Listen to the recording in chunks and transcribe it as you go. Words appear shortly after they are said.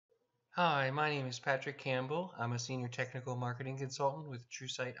Hi, my name is Patrick Campbell. I'm a senior technical marketing consultant with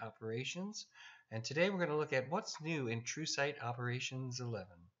TrueSight Operations, and today we're going to look at what's new in TrueSight Operations 11.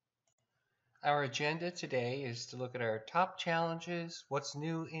 Our agenda today is to look at our top challenges, what's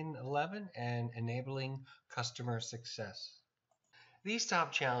new in 11, and enabling customer success. These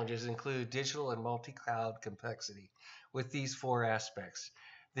top challenges include digital and multi-cloud complexity with these four aspects: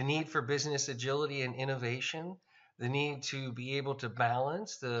 the need for business agility and innovation, the need to be able to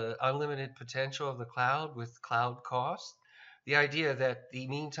balance the unlimited potential of the cloud with cloud cost, the idea that the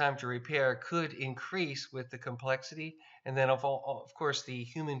mean time to repair could increase with the complexity, and then of course the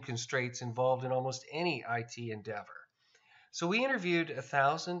human constraints involved in almost any IT endeavor. So we interviewed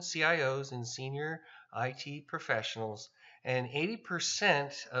 1,000 CIOs and senior IT professionals, and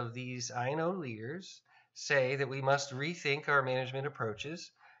 80% of these INO leaders say that we must rethink our management approaches,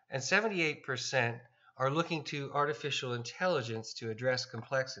 and 78% are looking to artificial intelligence to address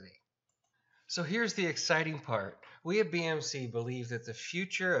complexity. So here's the exciting part. We at BMC believe that the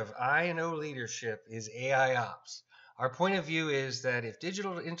future of I&O leadership is AI ops. Our point of view is that if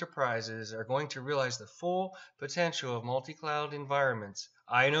digital enterprises are going to realize the full potential of multi-cloud environments,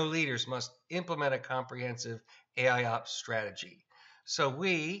 I&O leaders must implement a comprehensive AI ops strategy. So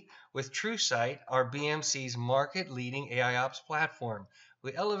we, with TrueSight, are BMC's market-leading AI ops platform.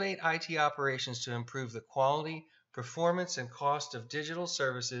 We elevate IT operations to improve the quality, performance, and cost of digital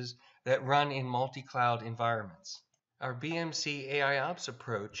services that run in multi-cloud environments. Our BMC AIOps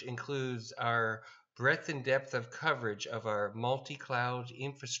approach includes our breadth and depth of coverage of our multi-cloud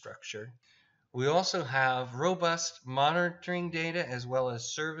infrastructure. We also have robust monitoring data as well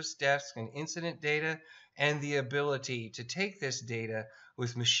as service desk and incident data, and the ability to take this data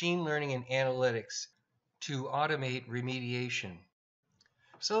with machine learning and analytics to automate remediation.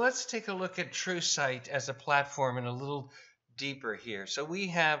 So let's take a look at TrueSight as a platform and a little deeper here. So we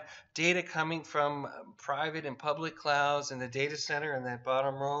have data coming from private and public clouds in the data center in that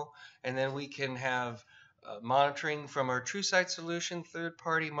bottom row, and then we can have monitoring from our TrueSight solution,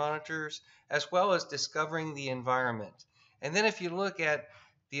 third-party monitors, as well as discovering the environment. And then if you look at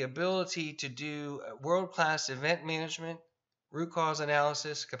the ability to do world-class event management, root cause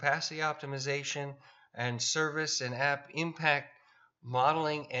analysis, capacity optimization, and service and app impact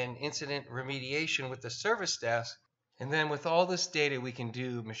modeling and incident remediation with the service desk. And then with all this data, we can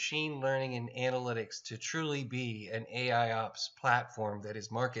do machine learning and analytics to truly be an AI ops platform that is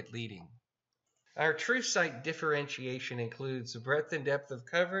market leading. Our TrueSight differentiation includes the breadth and depth of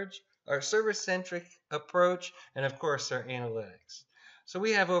coverage, our service-centric approach, and of course our analytics. So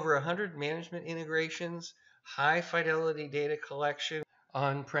we have over 100 management integrations, high fidelity data collection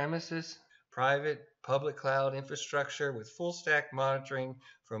on premises, private, public cloud infrastructure with full stack monitoring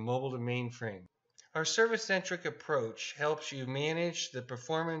from mobile to mainframe. Our service-centric approach helps you manage the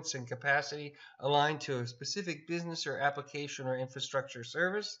performance and capacity aligned to a specific business or application or infrastructure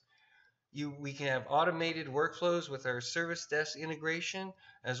service. We can have automated workflows with our service desk integration,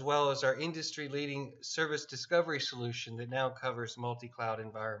 as well as our industry-leading service discovery solution that now covers multi-cloud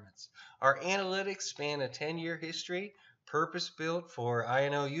environments. Our analytics span a 10-year history, purpose-built for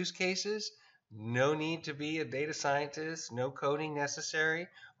I&O use cases. No need to be a data scientist, no coding necessary.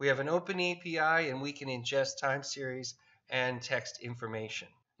 We have an open API and we can ingest time series and text information.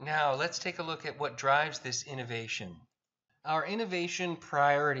 Now let's take a look at what drives this innovation. Our innovation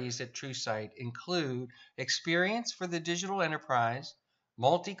priorities at TrueSight include experience for the digital enterprise,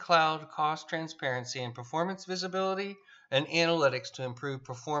 multi-cloud cost transparency and performance visibility, and analytics to improve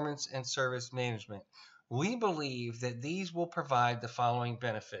performance and service management. We believe that these will provide the following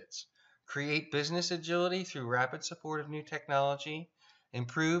benefits: create business agility through rapid support of new technology,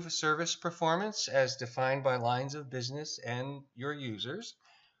 improve service performance as defined by lines of business and your users,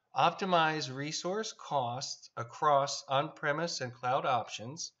 optimize resource costs across on-premise and cloud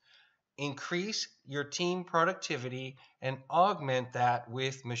options, increase your team productivity, and augment that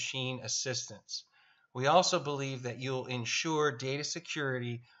with machine assistance. We also believe that you'll ensure data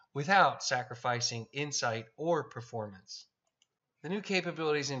security without sacrificing insight or performance. The new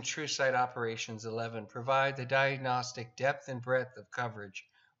capabilities in TrueSight Operations 11 provide the diagnostic depth and breadth of coverage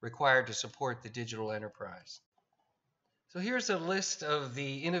required to support the digital enterprise. So here's a list of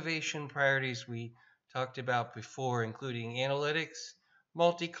the innovation priorities we talked about before, including analytics,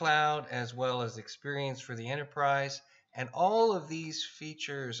 multi-cloud, as well as experience for the enterprise. And all of these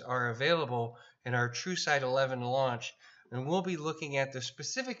features are available in our TrueSight 11 launch. And we'll be looking at the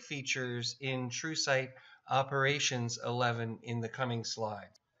specific features in TrueSight Operations 11 in the coming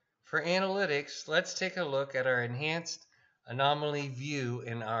slides. For analytics, let's take a look at our enhanced anomaly view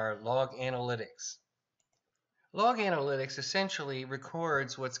in our log analytics. Log analytics essentially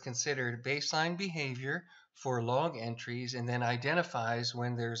records what's considered baseline behavior for log entries and then identifies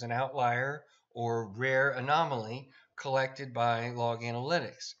when there's an outlier or rare anomaly collected by log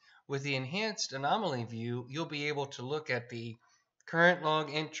analytics. With the enhanced anomaly view, you'll be able to look at the current log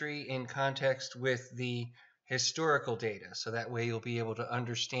entry in context with the historical data. So that way you'll be able to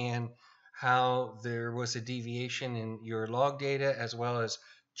understand how there was a deviation in your log data as well as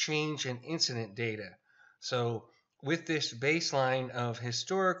change in incident data. So with this baseline of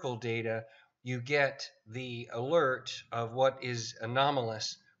historical data, you get the alert of what is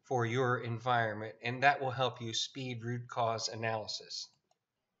anomalous for your environment, and that will help you speed root cause analysis.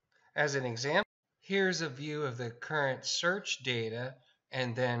 As an example, here's a view of the current search data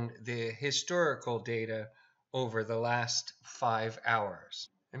and then the historical data over the last 5 hours.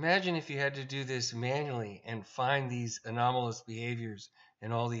 Imagine if you had to do this manually and find these anomalous behaviors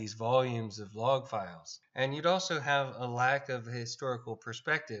in all these volumes of log files. And you'd also have a lack of historical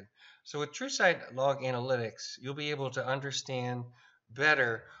perspective. So with TrueSight Log Analytics, you'll be able to understand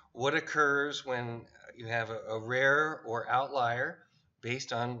better what occurs when you have a rare or outlier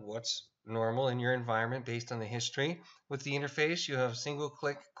based on what's normal in your environment based on the history. With the interface, you have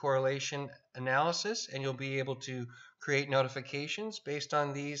single-click correlation analysis, and you'll be able to create notifications based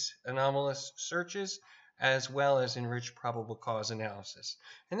on these anomalous searches, as well as enrich probable cause analysis.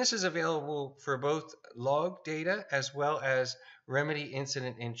 And this is available for both log data as well as remedy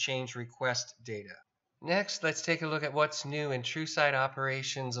incident and change request data. Next, let's take a look at what's new in TrueSight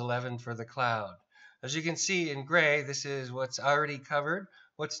Operations 11 for the cloud. As you can see in gray, this is what's already covered.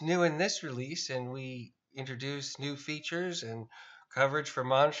 What's new in this release, and we introduce new features and coverage for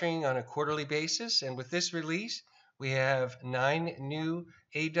monitoring on a quarterly basis. And with this release, we have 9 new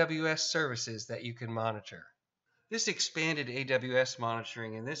AWS services that you can monitor. This expanded AWS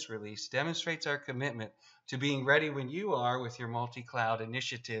monitoring in this release demonstrates our commitment to being ready when you are with your multi-cloud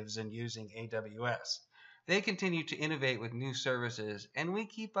initiatives and using AWS. They continue to innovate with new services, and we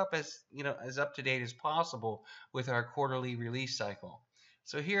keep up as up to date as possible with our quarterly release cycle.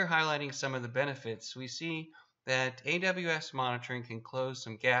 So here, highlighting some of the benefits, we see that AWS monitoring can close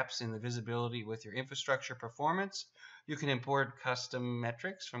some gaps in the visibility with your infrastructure performance. You can import custom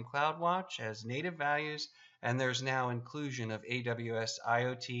metrics from CloudWatch as native values, and there's now inclusion of AWS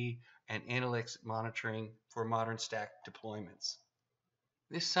IoT and analytics monitoring for modern stack deployments.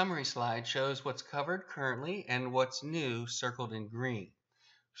 This summary slide shows what's covered currently and what's new circled in green.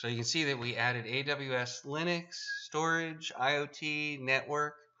 So you can see that we added AWS Linux, storage, IoT,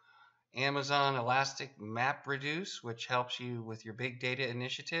 network, Amazon Elastic MapReduce, which helps you with your big data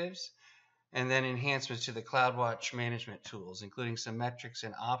initiatives, and then enhancements to the CloudWatch management tools, including some metrics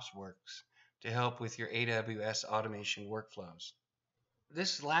and OpsWorks to help with your AWS automation workflows.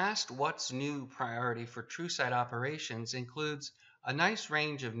 This last What's New priority for TrueSight Operations includes a nice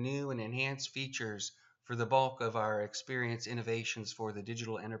range of new and enhanced features for the bulk of our experience innovations for the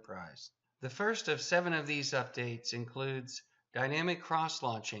digital enterprise. The first of 7 of these updates includes dynamic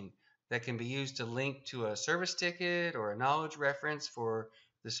cross-launching that can be used to link to a service ticket or a knowledge reference for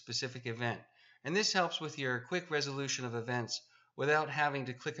the specific event. And this helps with your quick resolution of events without having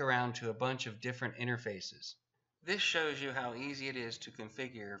to click around to a bunch of different interfaces. This shows you how easy it is to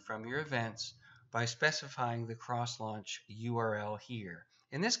configure from your events by specifying the cross-launch URL here.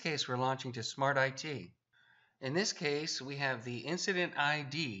 In this case, we're launching to Smart IT. In this case, we have the incident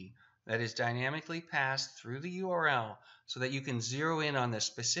ID that is dynamically passed through the URL so that you can zero in on the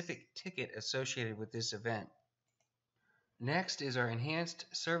specific ticket associated with this event. Next is our enhanced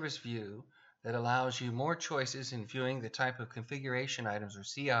service view that allows you more choices in viewing the type of configuration items or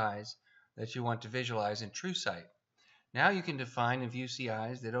CIs that you want to visualize in TrueSight. Now you can define and view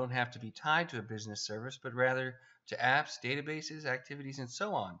CIs that don't have to be tied to a business service, but rather to apps, databases, activities, and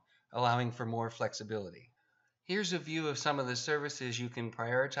so on, allowing for more flexibility. Here's a view of some of the services you can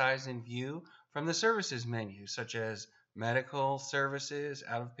prioritize and view from the services menu, such as medical services,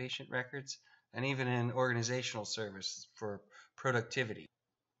 out-of-patient records, and even an organizational service for productivity.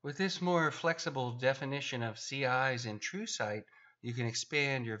 With this more flexible definition of CIs in TrueSight, you can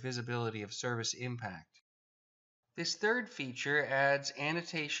expand your visibility of service impact. This third feature adds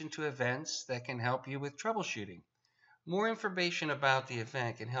annotation to events that can help you with troubleshooting. More information about the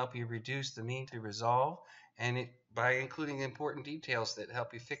event can help you reduce the need to resolve by including important details that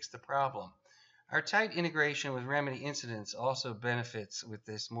help you fix the problem. Our tight integration with remedy incidents also benefits with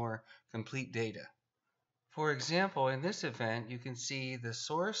this more complete data. For example, in this event, you can see the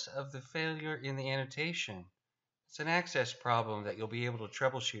source of the failure in the annotation. It's an access problem that you'll be able to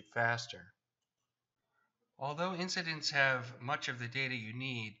troubleshoot faster. Although incidents have much of the data you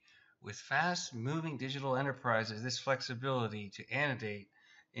need, With fast-moving digital enterprises, this flexibility to annotate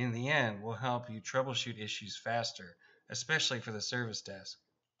in the end will help you troubleshoot issues faster, especially for the service desk.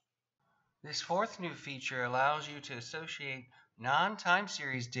 This fourth new feature allows you to associate non-time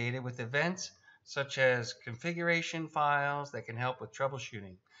series data with events such as configuration files that can help with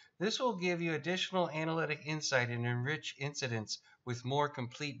troubleshooting. This will give you additional analytic insight and enrich incidents with more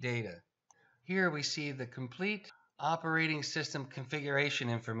complete data. Here we see the complete operating system configuration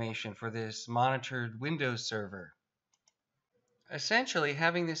information for this monitored Windows server. Essentially,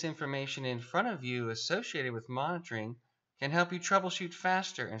 having this information in front of you associated with monitoring can help you troubleshoot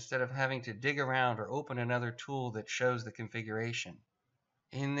faster instead of having to dig around or open another tool that shows the configuration.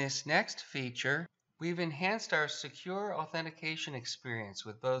 In this next feature, we've enhanced our secure authentication experience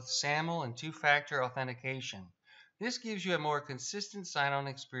with both SAML and two-factor authentication. This gives you a more consistent sign-on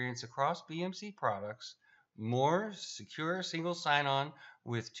experience across BMC products, more secure single sign-on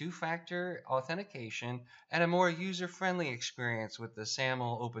with two-factor authentication, and a more user-friendly experience with the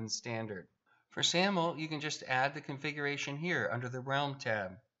SAML open standard. For SAML, you can just add the configuration here under the Realm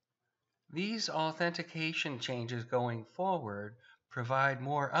tab. These authentication changes going forward provide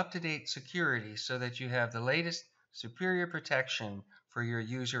more up-to-date security so that you have the latest superior protection for your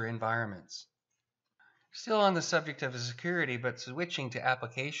user environments. Still on the subject of security, but switching to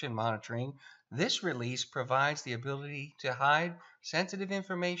application monitoring, this release provides the ability to hide sensitive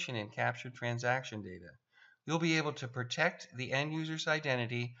information in captured transaction data. You'll be able to protect the end user's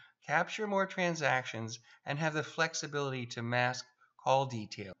identity, capture more transactions, and have the flexibility to mask call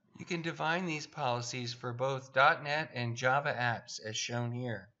details. You can define these policies for both .NET and Java apps as shown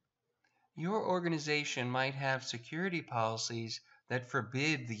here. Your organization might have security policies that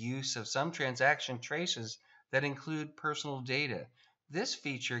forbid the use of some transaction traces that include personal data. This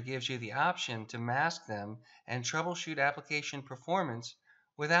feature gives you the option to mask them and troubleshoot application performance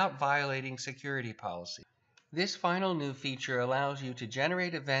without violating security policy. This final new feature allows you to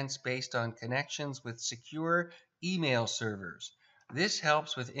generate events based on connections with secure email servers. This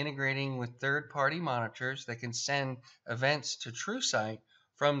helps with integrating with third-party monitors that can send events to TrueSight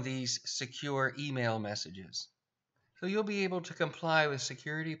from these secure email messages. So you'll be able to comply with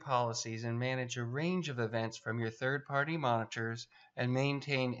security policies and manage a range of events from your third-party monitors and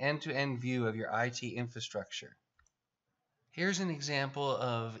maintain end-to-end view of your IT infrastructure. Here's an example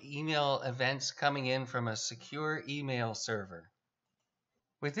of email events coming in from a secure email server.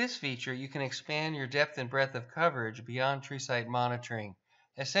 With this feature, you can expand your depth and breadth of coverage beyond TrueSight monitoring,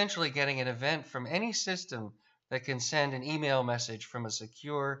 essentially getting an event from any system that can send an email message from a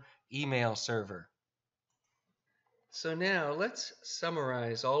secure email server. So now let's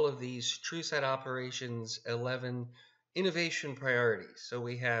summarize all of these TrueSight Operations 11 innovation priorities. So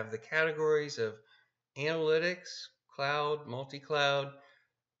we have the categories of analytics, cloud, multi-cloud,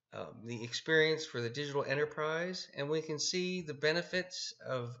 the experience for the digital enterprise, and we can see the benefits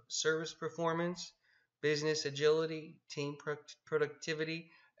of service performance, business agility, team productivity,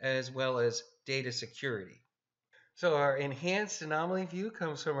 as well as data security. So our enhanced anomaly view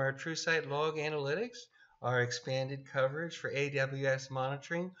comes from our TrueSight log analytics. Our expanded coverage for AWS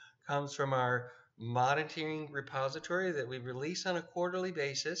monitoring comes from our monitoring repository that we release on a quarterly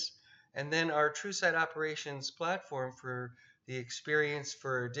basis. And then our TrueSight operations platform for the experience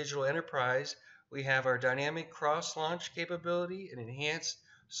for digital enterprise, we have our dynamic cross-launch capability, an enhanced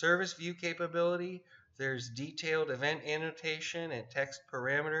service view capability. There's detailed event annotation and text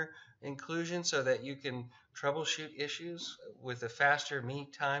parameter inclusion so that you can troubleshoot issues with a faster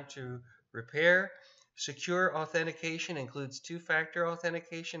mean time to repair. Secure authentication includes two-factor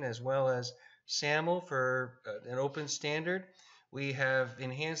authentication as well as SAML for an open standard. We have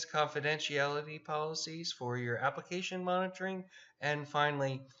enhanced confidentiality policies for your application monitoring, and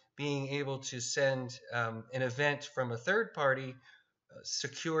finally being able to send an event from a third-party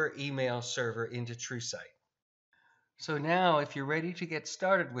secure email server into TrueSight. So now if you're ready to get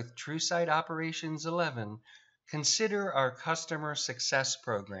started with TrueSight Operations 11, consider our Customer Success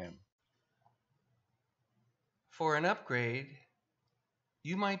Program. For an upgrade,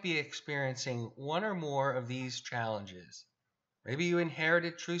 you might be experiencing one or more of these challenges. Maybe you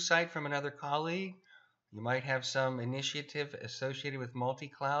inherited TrueSight from another colleague. You might have some initiative associated with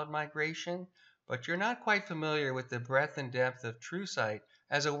multi-cloud migration, but you're not quite familiar with the breadth and depth of TrueSight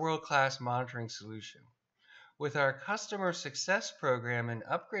as a world-class monitoring solution. With our Customer Success Program and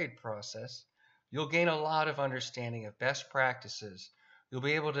upgrade process, you'll gain a lot of understanding of best practices. You'll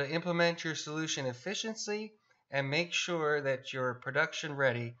be able to implement your solution efficiently and make sure that you're production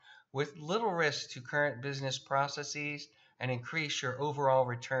ready with little risk to current business processes and increase your overall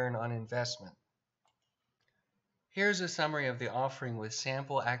return on investment. Here's a summary of the offering with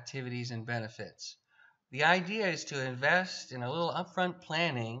sample activities and benefits. The idea is to invest in a little upfront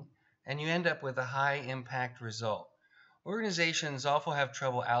planning and you end up with a high impact result. Organizations often have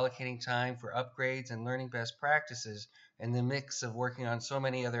trouble allocating time for upgrades and learning best practices in the mix of working on so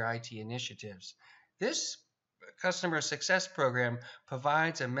many other IT initiatives. This customer success program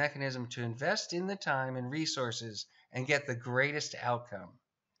provides a mechanism to invest in the time and resources and get the greatest outcome.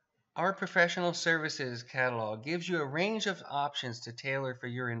 Our professional services catalog gives you a range of options to tailor for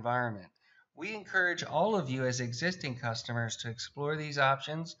your environment. We encourage all of you as existing customers to explore these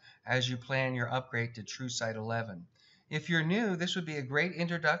options as you plan your upgrade to TrueSight 11. If you're new, this would be a great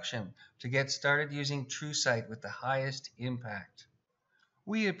introduction to get started using TrueSight with the highest impact.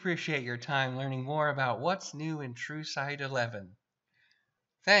 We appreciate your time learning more about what's new in TrueSight 11.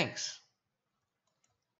 Thanks.